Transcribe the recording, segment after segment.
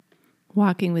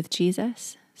Walking with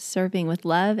Jesus, serving with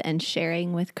love, and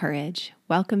sharing with courage.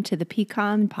 Welcome to the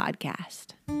PCOM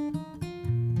podcast.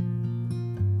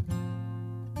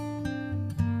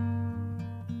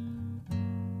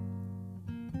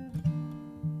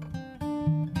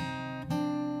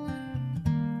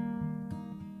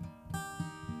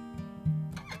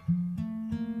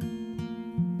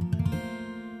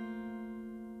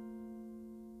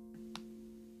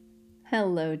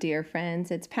 Hello, dear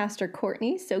friends. It's Pastor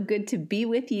Courtney. So good to be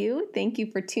with you. Thank you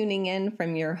for tuning in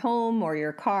from your home or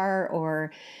your car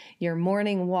or your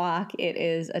morning walk. It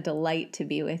is a delight to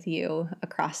be with you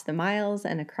across the miles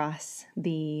and across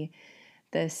the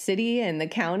city and the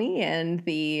county and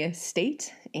the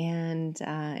state and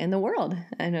the world.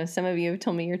 I know some of you have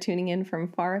told me you're tuning in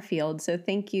from far afield, so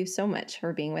thank you so much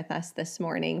for being with us this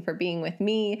morning, for being with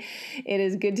me. It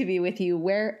is good to be with you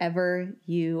wherever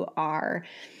you are.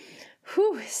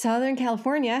 Southern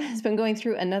California has been going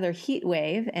through another heat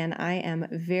wave, and I am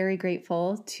very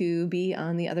grateful to be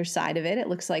on the other side of it. It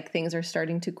looks like things are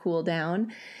starting to cool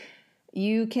down.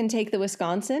 You can take the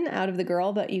Wisconsin out of the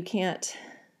girl, but you can't.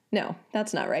 No,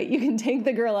 that's not right. You can take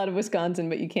the girl out of Wisconsin,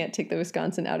 but you can't take the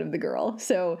Wisconsin out of the girl.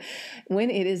 So when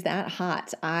it is that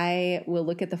hot, I will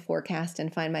look at the forecast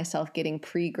and find myself getting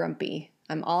pre-grumpy.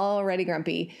 I'm already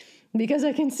grumpy because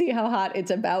I can see how hot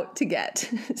it's about to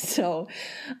get. So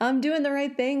I'm doing the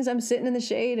right things. I'm sitting in the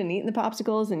shade and eating the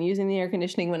popsicles and using the air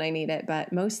conditioning when I need it.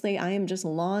 But mostly I am just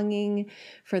longing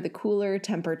for the cooler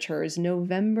temperatures.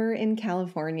 November in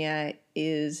California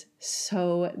is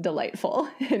so delightful,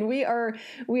 and we are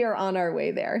on our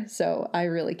way there. So I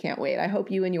really can't wait. I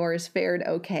hope you and yours fared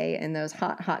okay in those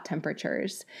hot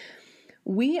temperatures.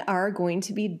 We are going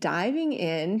to be diving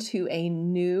into a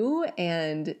new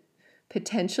and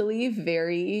potentially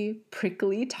very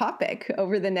prickly topic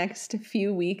over the next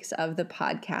few weeks of the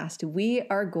podcast. We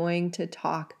are going to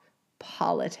talk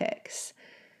politics.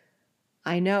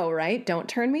 I know, right? Don't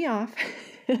turn me off.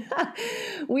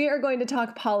 We are going to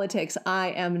talk politics. I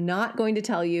am not going to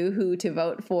tell you who to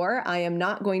vote for. I am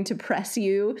not going to press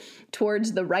you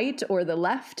towards the right or the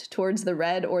left, towards the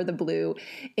red or the blue.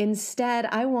 Instead,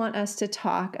 I want us to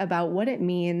talk about what it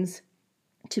means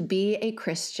to be a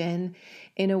Christian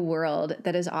in a world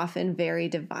that is often very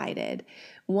divided.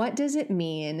 What does it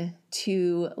mean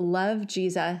to love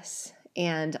Jesus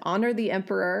and honor the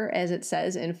emperor, as it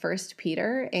says in 1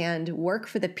 Peter, and work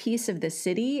for the peace of the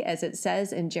city, as it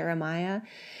says in Jeremiah,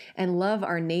 and love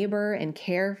our neighbor and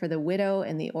care for the widow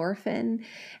and the orphan,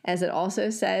 as it also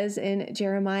says in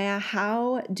Jeremiah?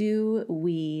 How do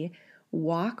we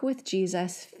walk with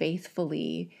Jesus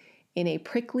faithfully in a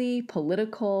prickly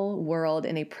political world,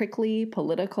 in a prickly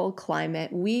political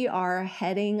climate? We are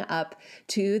heading up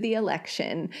to the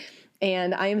election,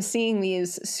 and I am seeing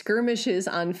these skirmishes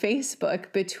on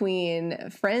Facebook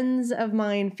between friends of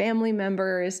mine, family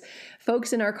members,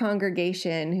 folks in our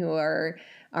congregation who are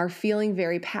feeling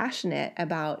very passionate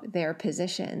about their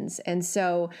positions. And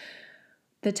so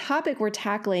the topic we're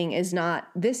tackling is not,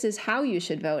 this is how you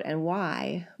should vote and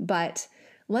why, but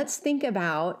let's think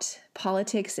about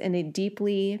politics in a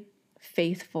deeply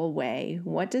faithful way.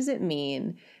 What does it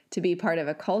mean to be part of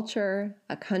a culture,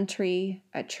 a country,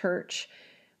 a church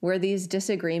where these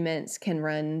disagreements can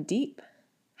run deep?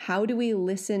 How do we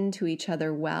listen to each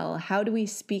other well? How do we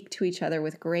speak to each other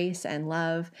with grace and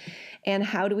love? And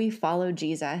how do we follow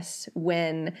Jesus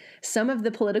when some of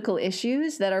the political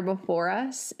issues that are before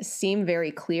us seem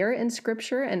very clear in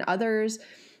Scripture and others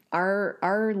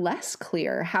are less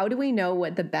clear? How do we know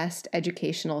what the best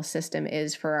educational system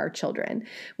is for our children?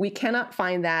 We cannot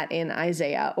find that in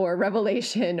Isaiah or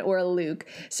Revelation or Luke.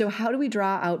 So how do we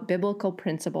draw out biblical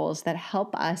principles that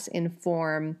help us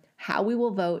inform how we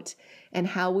will vote and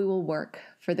how we will work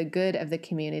for the good of the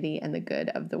community and the good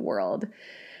of the world?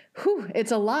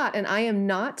 It's a lot, and I am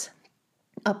not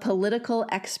a political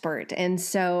expert. And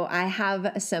so I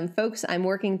have some folks I'm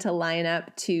working to line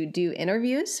up to do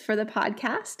interviews for the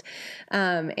podcast.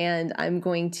 And I'm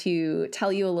going to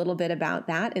tell you a little bit about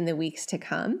that in the weeks to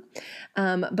come.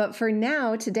 But for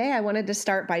now, today, I wanted to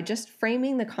start by just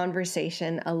framing the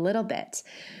conversation a little bit.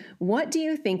 What do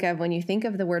you think of when you think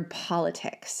of the word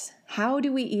politics? How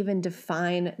do we even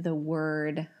define the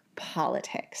word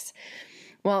politics?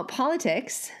 Well,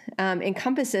 politics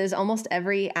encompasses almost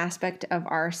every aspect of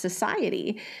our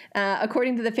society.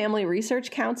 According to the Family Research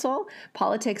Council,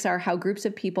 politics are how groups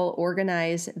of people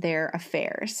organize their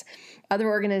affairs. Other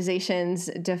organizations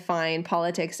define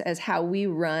politics as how we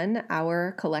run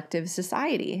our collective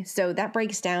society. So that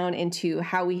breaks down into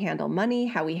how we handle money,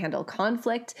 how we handle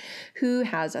conflict, who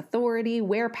has authority,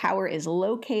 where power is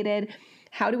located,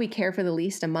 how do we care for the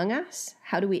least among us,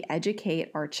 how do we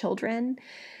educate our children.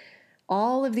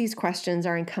 All of these questions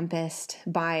are encompassed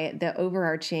by the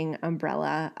overarching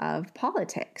umbrella of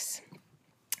politics.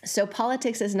 So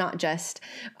politics is not just,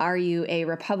 are you a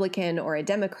Republican or a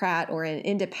Democrat or an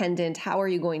independent? How are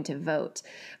you going to vote?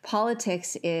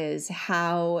 Politics is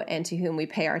how and to whom we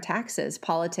pay our taxes.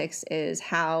 Politics is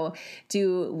how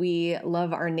do we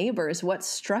love our neighbors? What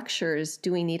structures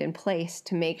do we need in place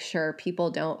to make sure people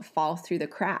don't fall through the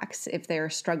cracks if they're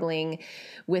struggling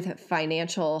with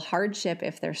financial hardship,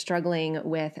 if they're struggling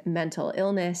with mental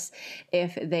illness,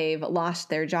 if they've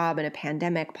lost their job in a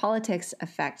pandemic? Politics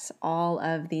affects all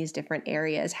of these different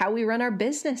areas. How we run our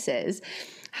businesses,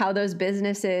 how those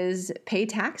businesses pay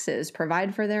taxes,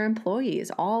 provide for their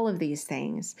employees, all of these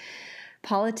things.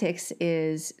 Politics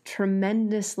is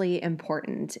tremendously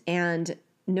important. And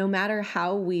no matter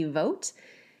how we vote,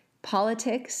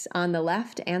 politics on the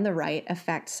left and the right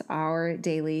affects our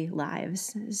daily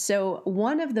lives. So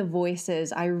one of the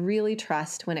voices I really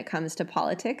trust when it comes to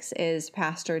politics is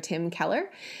Pastor Tim Keller.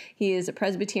 He is a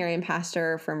Presbyterian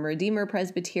pastor from Redeemer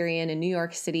Presbyterian in New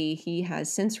York City. He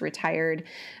has since retired,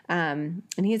 and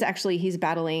he's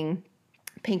battling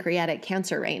pancreatic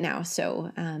cancer right now.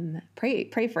 So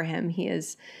pray for him. He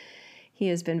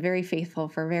has been very faithful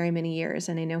for very many years,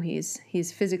 and I know he's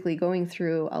physically going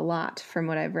through a lot from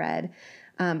what I've read.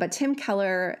 But Tim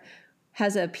Keller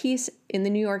has a piece in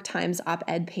the New York Times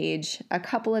op-ed page a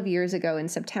couple of years ago in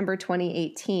September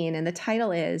 2018, and the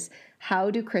title is,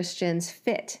 "How Do Christians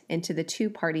Fit into the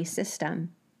Two-Party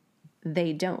System?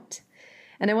 They Don't."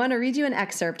 And I want to read you an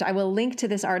excerpt. I will link to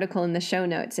this article in the show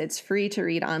notes. It's free to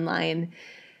read online.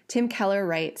 Tim Keller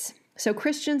writes, "So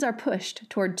Christians are pushed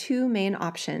toward two main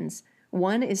options.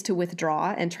 One is to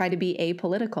withdraw and try to be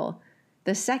apolitical.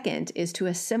 The second is to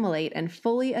assimilate and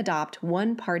fully adopt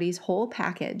one party's whole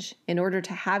package in order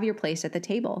to have your place at the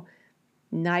table.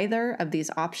 Neither of these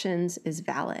options is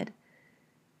valid."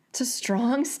 It's a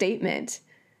strong statement.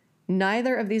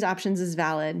 Neither of these options is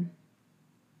valid.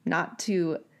 Not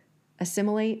to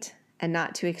assimilate and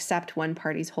not to accept one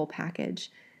party's whole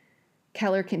package.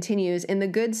 Keller continues, "In the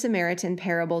Good Samaritan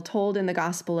parable told in the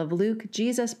Gospel of Luke,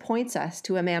 Jesus points us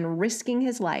to a man risking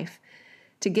his life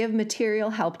to give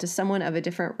material help to someone of a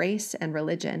different race and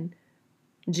religion.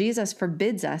 Jesus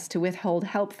forbids us to withhold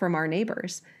help from our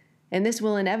neighbors, and this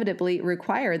will inevitably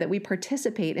require that we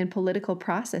participate in political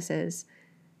processes.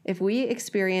 If we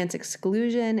experience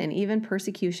exclusion and even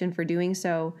persecution for doing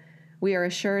so, we are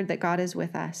assured that God is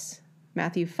with us."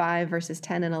 Matthew 5, verses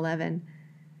 10 and 11.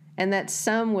 "And that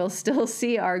some will still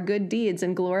see our good deeds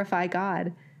and glorify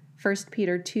God." 1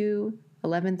 Peter 2,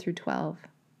 11 through 12.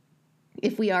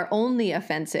 If we are only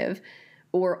offensive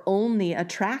or only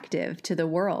attractive to the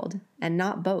world, and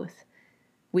not both,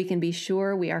 we can be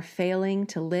sure we are failing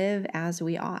to live as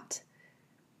we ought.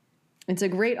 It's a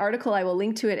great article. I will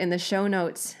link to it in the show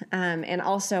notes. And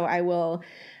also I will,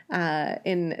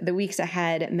 in the weeks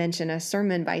ahead, mention a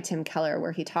sermon by Tim Keller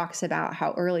where he talks about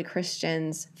how early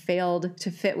Christians failed to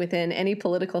fit within any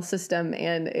political system,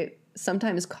 and it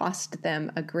sometimes cost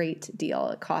them a great deal.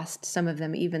 It cost some of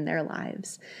them even their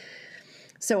lives.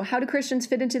 So how do Christians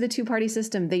fit into the two-party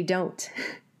system? They don't.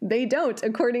 They don't,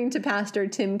 according to Pastor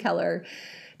Tim Keller.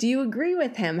 Do you agree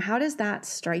with him? How does that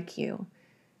strike you?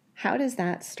 How does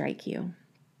that strike you?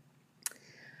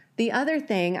 The other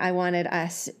thing I wanted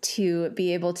us to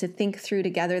be able to think through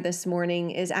together this morning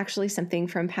is actually something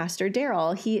from Pastor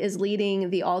Daryl. He is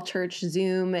leading the all-church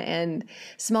Zoom and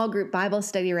small group Bible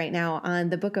study right now on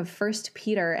the book of 1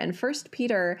 Peter. And 1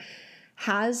 Peter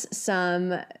has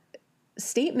some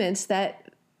statements that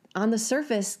on the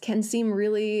surface can seem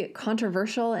really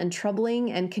controversial and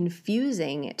troubling and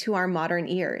confusing to our modern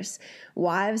ears.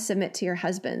 Wives, submit to your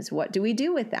husbands. What do we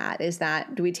do with that?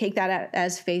 Do we take that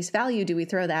as face value? Do we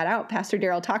throw that out? Pastor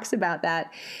Daryl talks about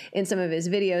that in some of his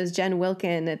videos. Jen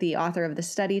Wilkin, the author of the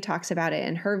study, talks about it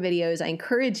in her videos. I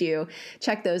encourage you,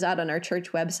 check those out on our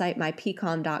church website,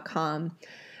 mypcom.com.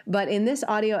 But in this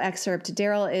audio excerpt,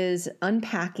 Daryl is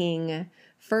unpacking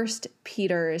 1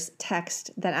 Peter's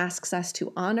text that asks us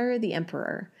to honor the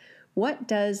emperor. What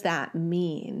does that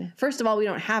mean? First of all, we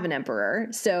don't have an emperor.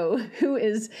 So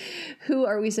who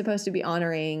are we supposed to be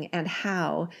honoring, and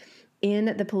how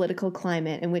in the political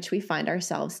climate in which we find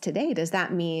ourselves today? Does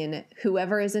that mean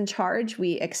whoever is in charge,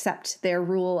 we accept their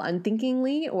rule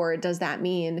unthinkingly, or does that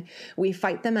mean we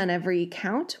fight them on every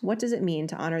count? What does it mean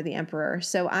to honor the emperor?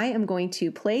 So I am going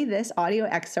to play this audio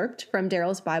excerpt from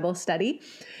Daryl's Bible study.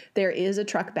 There is a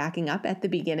truck backing up at the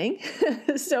beginning,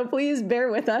 so please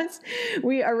bear with us.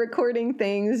 We are recording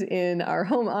things in our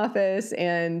home office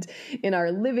and in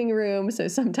our living room, so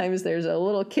sometimes there's a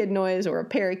little kid noise or a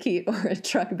parakeet or a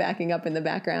truck backing up in the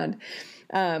background.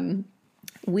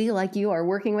 we, like you, are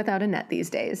working without a net these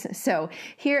days. So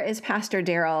here is Pastor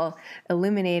Daryl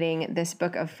illuminating this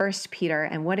book of 1 Peter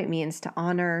and what it means to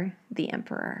honor the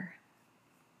emperor.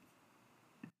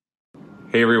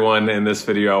 Hey everyone, in this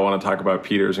video I want to talk about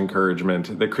Peter's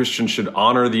encouragement that Christians should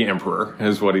honor the emperor,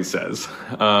 is what he says.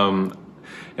 And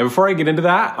before I get into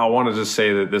that, I want to just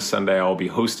say that this Sunday I'll be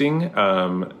hosting,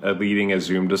 leading a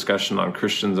Zoom discussion on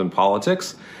Christians and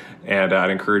politics. And I'd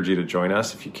encourage you to join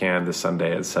us if you can this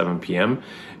Sunday at 7 p.m.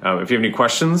 If you have any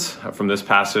questions from this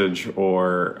passage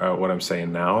or what I'm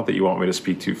saying now that you want me to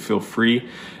speak to, feel free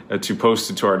to post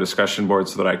it to our discussion board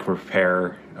so that I can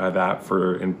prepare that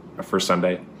for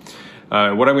Sunday.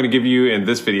 What I'm going to give you in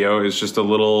this video is just a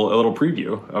little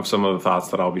preview of some of the thoughts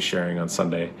that I'll be sharing on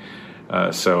Sunday.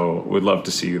 So we'd love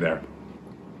to see you there.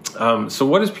 So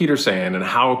what is Peter saying, and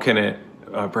how can it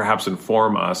perhaps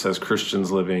inform us as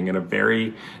Christians living in a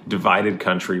very divided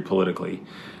country politically?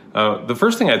 The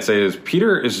first thing I'd say is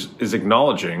Peter is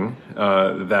acknowledging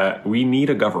that we need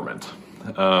a government,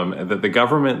 that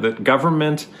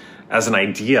government as an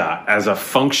idea, as a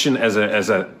function, as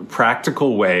a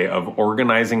practical way of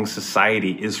organizing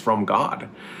society is from God.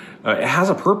 It has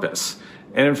a purpose.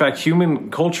 And in fact, human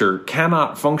culture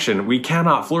cannot function, we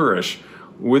cannot flourish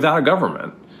without a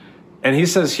government. And he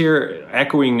says here,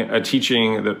 echoing a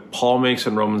teaching that Paul makes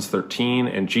in Romans 13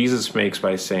 and Jesus makes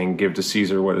by saying, give to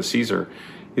Caesar what is Caesar.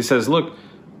 He says, look,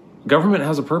 government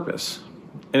has a purpose.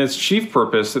 And its chief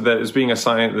purpose that is being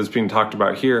assigned, that's being talked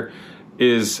about here,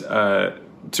 is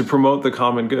to promote the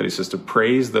common good. He says to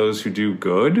praise those who do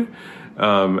good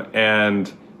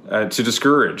and to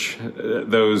discourage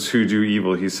those who do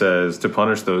evil. He says to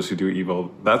punish those who do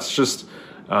evil. That's just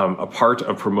a part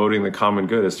of promoting the common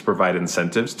good, is to provide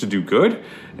incentives to do good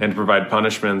and to provide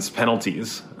punishments,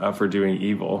 penalties for doing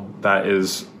evil. That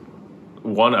is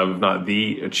one of, not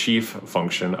the chief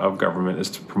function of government, is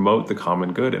to promote the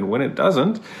common good. And when it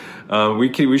doesn't,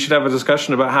 we should have a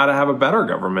discussion about how to have a better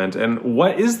government and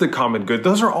what is the common good.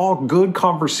 Those are all good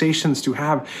conversations to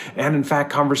have, and in fact,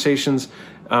 conversations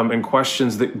and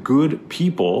questions that good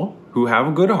people who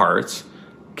have good hearts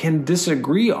can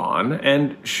disagree on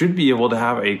and should be able to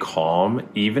have a calm,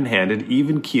 even-handed,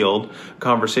 even-keeled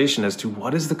conversation as to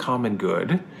what is the common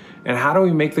good and how do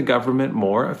we make the government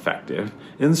more effective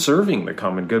in serving the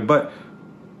common good. But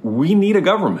we need a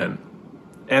government.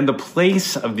 And the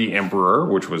place of the emperor,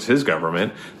 which was his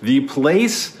government, the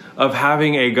place of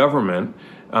having a government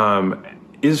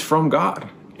is from God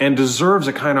and deserves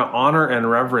a kind of honor and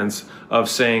reverence of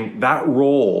saying that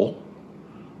role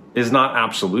is not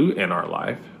absolute in our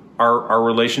life. Our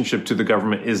relationship to the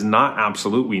government is not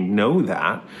absolute. We know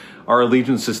that. Our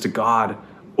allegiance is to God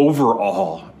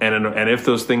overall. And if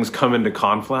those things come into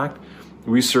conflict,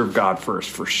 we serve God first,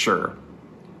 for sure.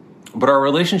 But our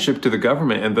relationship to the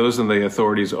government and those in the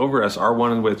authorities over us are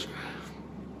one in which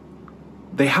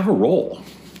they have a role.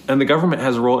 And the government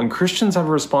has a role, and Christians have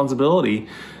a responsibility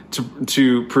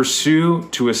to pursue,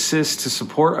 to assist, to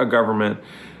support a government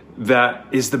that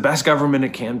is the best government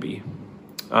it can be,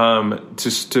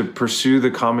 to pursue the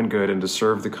common good and to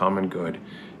serve the common good,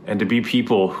 and to be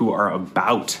people who are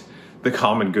about the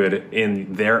common good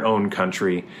in their own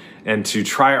country, and to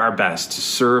try our best to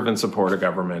serve and support a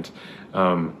government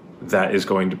that is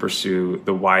going to pursue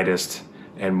the widest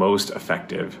and most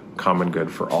effective common good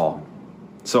for all.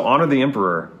 So honor the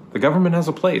emperor. The government has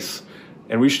a place,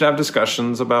 and we should have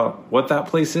discussions about what that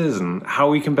place is and how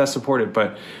we can best support it.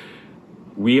 But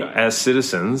we as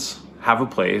citizens have a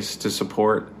place to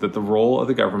support that the role of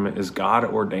the government is God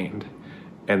ordained,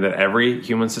 and that every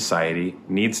human society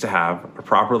needs to have a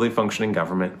properly functioning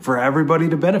government for everybody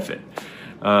to benefit.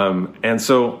 And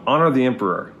so honor the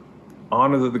emperor,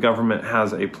 honor that the government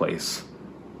has a place,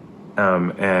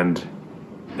 and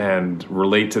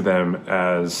relate to them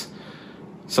as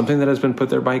something that has been put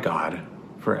there by God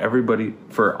for everybody,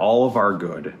 for all of our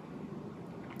good.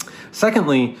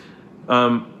 Secondly,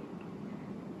 I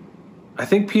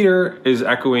think Peter is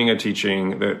echoing a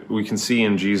teaching that we can see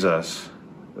in Jesus,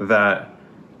 that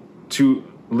to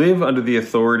live under the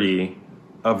authority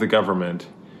of the government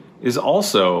is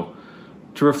also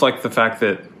to reflect the fact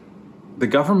that the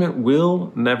government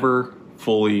will never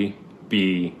fully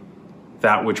be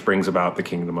that which brings about the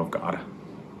kingdom of God.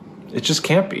 It just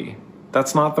can't be.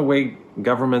 That's not the way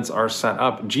governments are set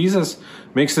up. Jesus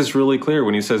makes this really clear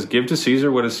when he says, give to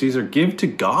Caesar what is Caesar, give to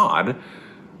God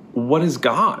what is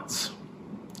God's.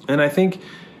 And I think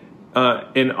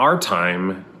in our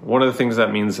time, one of the things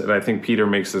that means that I think Peter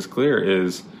makes this clear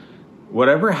is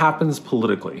whatever happens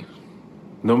politically,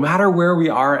 no matter where we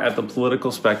are at the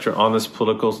political spectrum, on this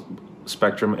political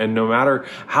spectrum, and no matter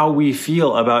how we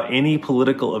feel about any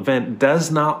political event, does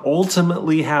not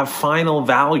ultimately have final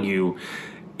value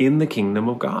in the kingdom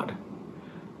of God.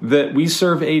 That we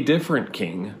serve a different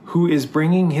king who is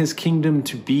bringing his kingdom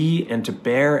to be and to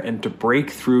bear and to break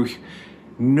through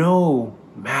no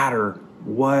matter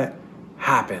what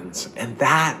happens. And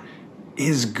that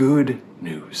is good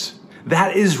news.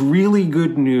 That is really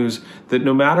good news, that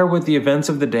no matter what the events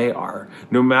of the day are,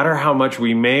 no matter how much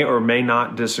we may or may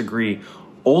not disagree,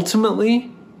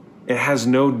 ultimately, it has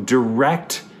no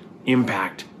direct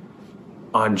impact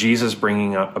on Jesus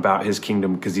bringing about his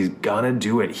kingdom, because he's gonna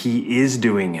do it. He is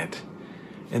doing it.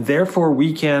 And therefore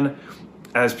we can,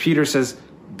 as Peter says,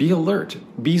 be alert,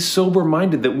 be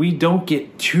sober-minded, that we don't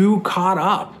get too caught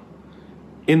up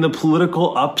in the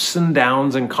political ups and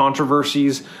downs and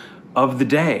controversies of the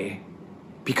day,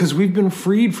 because we've been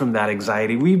freed from that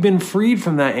anxiety. We've been freed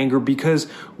from that anger, because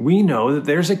we know that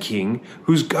there's a king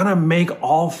who's gonna make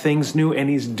all things new, and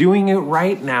he's doing it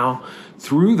right now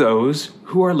through those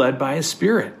who are led by his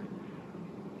Spirit.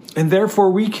 And therefore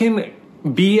we can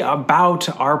be about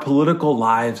our political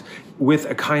lives with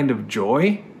a kind of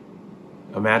joy.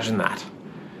 Imagine that.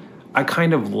 A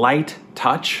kind of light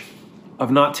touch of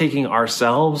not taking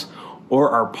ourselves or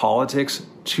our politics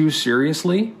too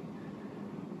seriously,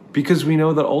 because we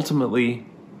know that ultimately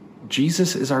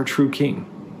Jesus is our true king.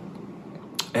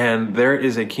 And there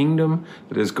is a kingdom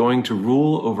that is going to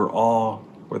rule over all,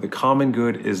 where the common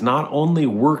good is not only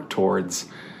worked towards,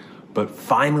 but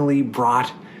finally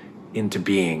brought into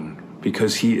being,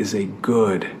 because he is a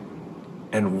good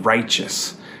and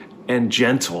righteous and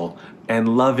gentle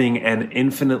and loving and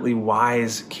infinitely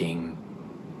wise king,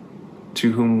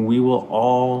 to whom we will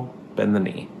all bend the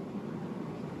knee,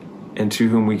 and to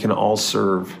whom we can all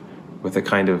serve with a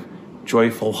kind of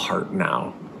joyful heart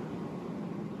now.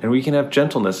 And we can have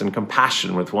gentleness and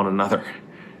compassion with one another,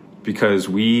 because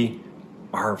we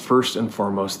are first and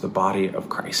foremost the body of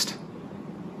Christ.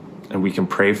 And we can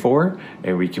pray for,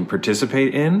 and we can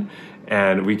participate in,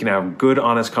 and we can have good,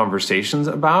 honest conversations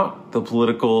about the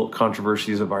political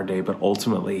controversies of our day, but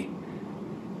ultimately,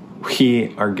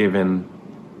 we are given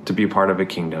to be part of a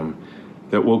kingdom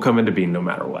that will come into being no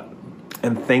matter what.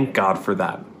 And thank God for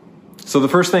that. So the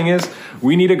first thing is,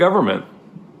 we need a government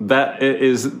that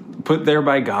is put there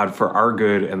by God for our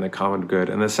good and the common good.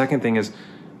 And the second thing is,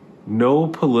 no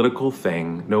political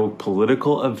thing, no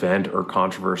political event or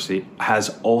controversy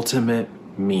has ultimate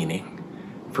meaning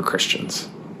for Christians,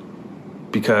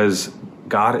 because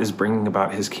God is bringing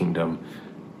about his kingdom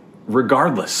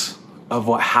regardless of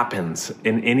what happens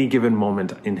in any given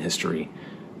moment in history.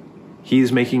 He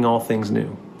is making all things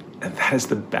new. And that is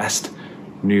the best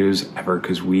news ever,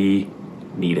 because we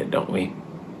need it, don't we?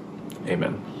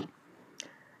 Amen.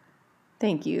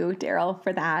 Thank you, Daryl,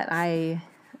 for that.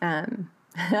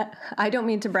 I don't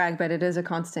mean to brag, but it is a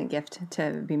constant gift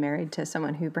to be married to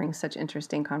someone who brings such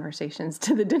interesting conversations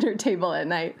to the dinner table at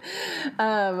night.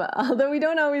 Although we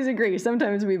don't always agree,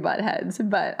 sometimes we butt heads,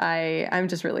 but I'm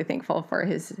just really thankful for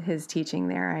his teaching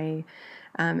there.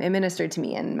 It ministered to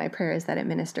me, and my prayer is that it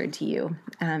ministered to you.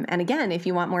 And again, if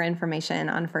you want more information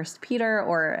on 1 Peter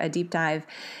or a deep dive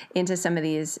into some of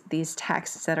these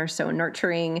texts that are so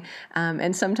nurturing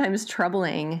and sometimes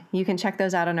troubling, you can check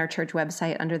those out on our church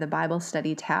website under the Bible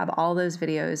Study tab. All those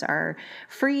videos are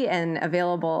free and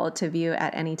available to view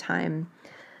at any time.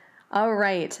 All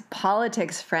right,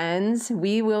 politics, friends.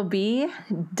 We will be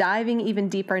diving even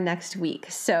deeper next week.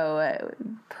 So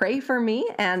pray for me,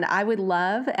 and I would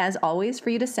love, as always,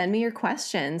 for you to send me your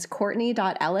questions.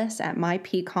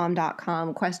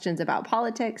 Courtney.ellis@mypcom.com. Questions about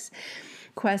politics,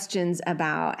 questions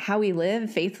about how we live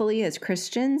faithfully as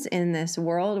Christians in this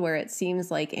world where it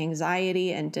seems like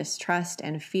anxiety and distrust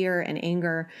and fear and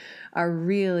anger are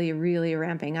really, really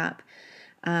ramping up.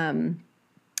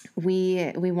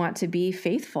 We want to be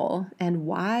faithful and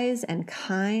wise and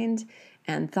kind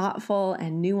and thoughtful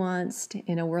and nuanced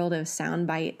in a world of sound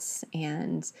bites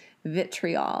and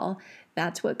vitriol.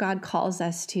 That's what God calls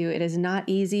us to. It is not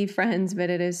easy, friends, but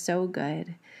it is so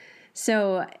good.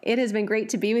 So it has been great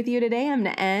to be with you today. I'm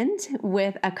going to end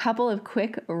with a couple of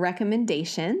quick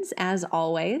recommendations, as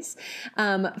always.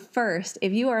 First,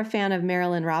 if you are a fan of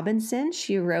Marilynne Robinson,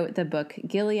 she wrote the book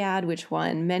Gilead, which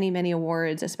won many, many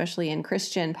awards, especially in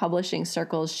Christian publishing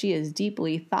circles. She is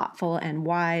deeply thoughtful and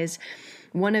wise.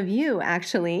 one of you,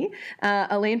 actually,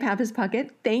 Elaine Pappas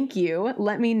Puckett, thank you.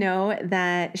 Let me know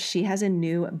that she has a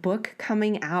new book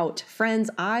coming out. Friends,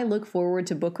 I look forward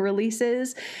to book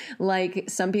releases like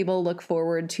some people look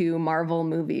forward to Marvel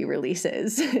movie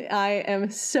releases. I am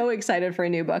so excited for a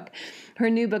new book. Her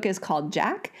new book is called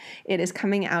Jack. It is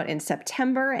coming out in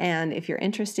September, and if you're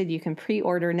interested, you can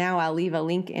pre-order now. I'll leave a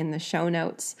link in the show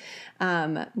notes.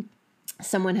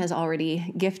 Someone has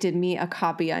already gifted me a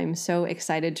copy. I'm so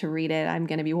excited to read it. I'm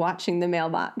going to be watching the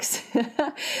mailbox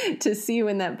to see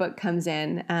when that book comes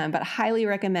in, but highly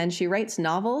recommend. She writes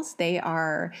novels. They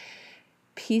are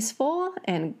peaceful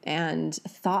and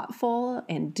thoughtful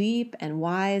and deep and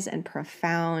wise and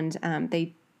profound.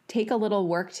 They take a little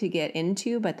work to get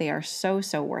into, but they are so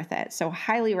worth it. So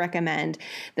highly recommend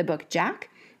the book Jack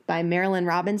by Marilynne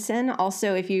Robinson.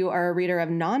 Also, if you are a reader of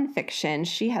nonfiction,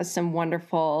 she has some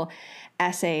wonderful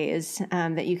essays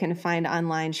that you can find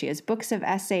online. She has books of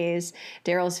essays.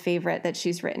 Daryl's favorite that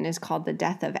she's written is called The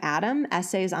Death of Adam,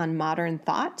 Essays on Modern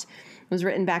Thought. It was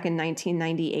written back in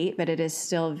 1998, but it is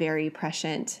still very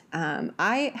prescient.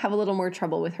 I have a little more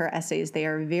trouble with her essays. They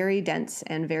are very dense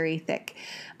and very thick,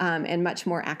 and much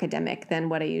more academic than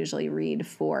what I usually read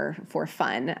for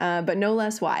fun, but no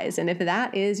less wise. And if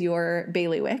that is your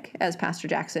bailiwick, as Pastor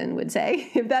Jackson would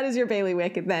say, if that is your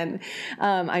bailiwick, then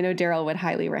I know Daryl would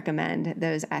highly recommend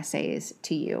those essays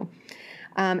to you.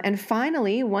 And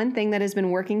finally, one thing that has been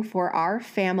working for our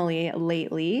family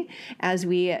lately as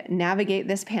we navigate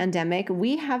this pandemic,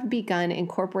 we have begun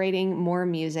incorporating more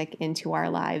music into our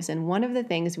lives. And one of the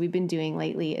things we've been doing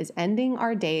lately is ending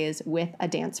our days with a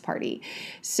dance party.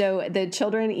 So the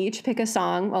children each pick a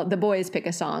song. Well, the boys pick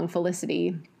a song.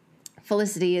 Felicity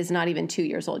is not even 2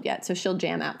 years old yet, so she'll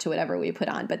jam out to whatever we put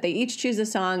on. But they each choose a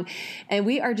song, and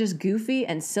we are just goofy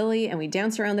and silly, and we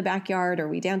dance around the backyard or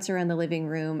we dance around the living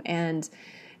room. And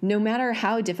no matter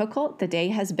how difficult the day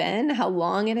has been, how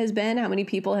long it has been, how many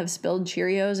people have spilled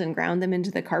Cheerios and ground them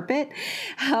into the carpet,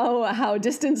 how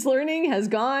distance learning has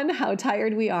gone, how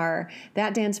tired we are,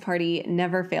 that dance party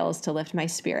never fails to lift my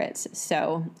spirits.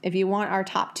 So if you want our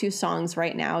top 2 songs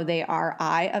right now, they are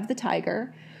Eye of the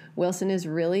Tiger. Wilson is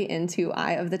really into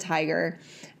Eye of the Tiger.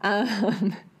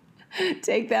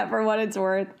 Take that for what it's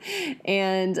worth.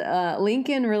 And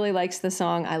Lincoln really likes the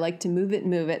song I Like to Move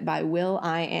It by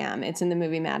will.i.am. It's in the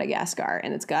movie Madagascar,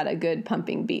 and it's got a good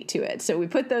pumping beat to it. So we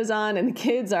put those on, and the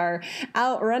kids are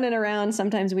out running around.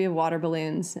 Sometimes we have water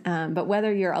balloons. But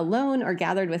whether you're alone or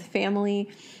gathered with family,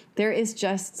 there is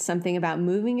just something about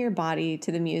moving your body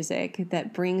to the music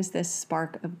that brings this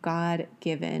spark of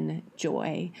God-given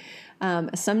joy.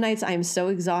 Some nights I'm so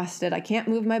exhausted, I can't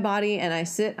move my body, and I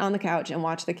sit on the couch and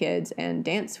watch the kids and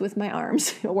dance with my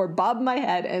arms or bob my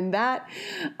head, and that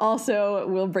also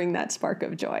will bring that spark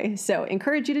of joy. So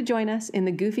encourage you to join us in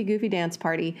the Goofy Dance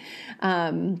Party.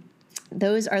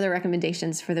 Those are the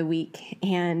recommendations for the week.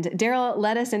 And Daryl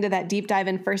led us into that deep dive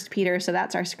in 1 Peter, so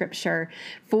that's our scripture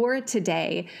for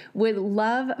today. Would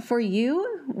love for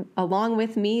you, along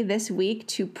with me this week,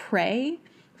 to pray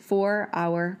for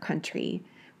our country.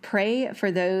 Pray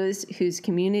for those whose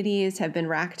communities have been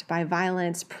racked by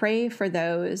violence. Pray for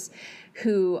those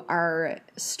who are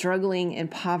struggling in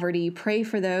poverty. Pray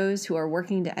for those who are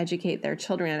working to educate their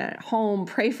children at home.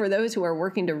 Pray for those who are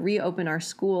working to reopen our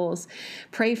schools.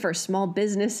 Pray for small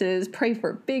businesses. Pray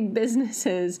for big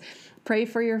businesses. Pray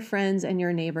for your friends and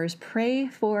your neighbors. Pray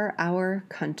for our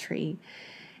country.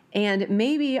 And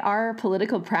maybe our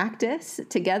political practice,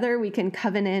 together we can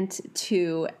covenant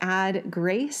to add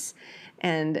grace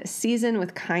and season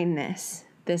with kindness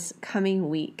this coming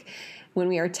week. When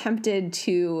we are tempted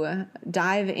to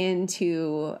dive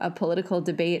into a political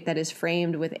debate that is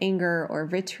framed with anger or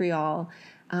vitriol,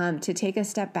 to take a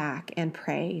step back and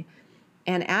pray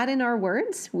and add in our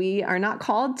words. We are not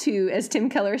called to, as Tim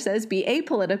Keller says, be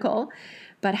apolitical,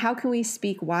 but how can we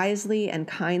speak wisely and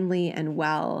kindly and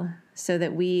well so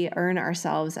that we earn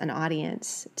ourselves an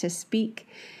audience to speak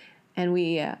and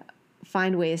we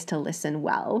find ways to listen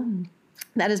well.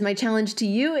 That is my challenge to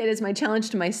you. It is my challenge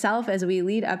to myself as we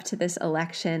lead up to this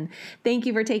election. Thank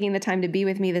you for taking the time to be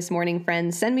with me this morning,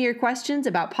 friends. Send me your questions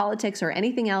about politics or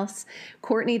anything else,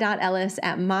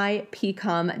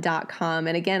 Courtney.ellis@mypcom.com.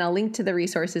 And again, I'll link to the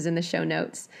resources in the show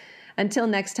notes. Until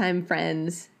next time,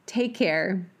 friends, take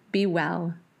care, be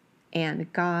well,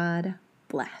 and God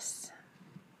bless.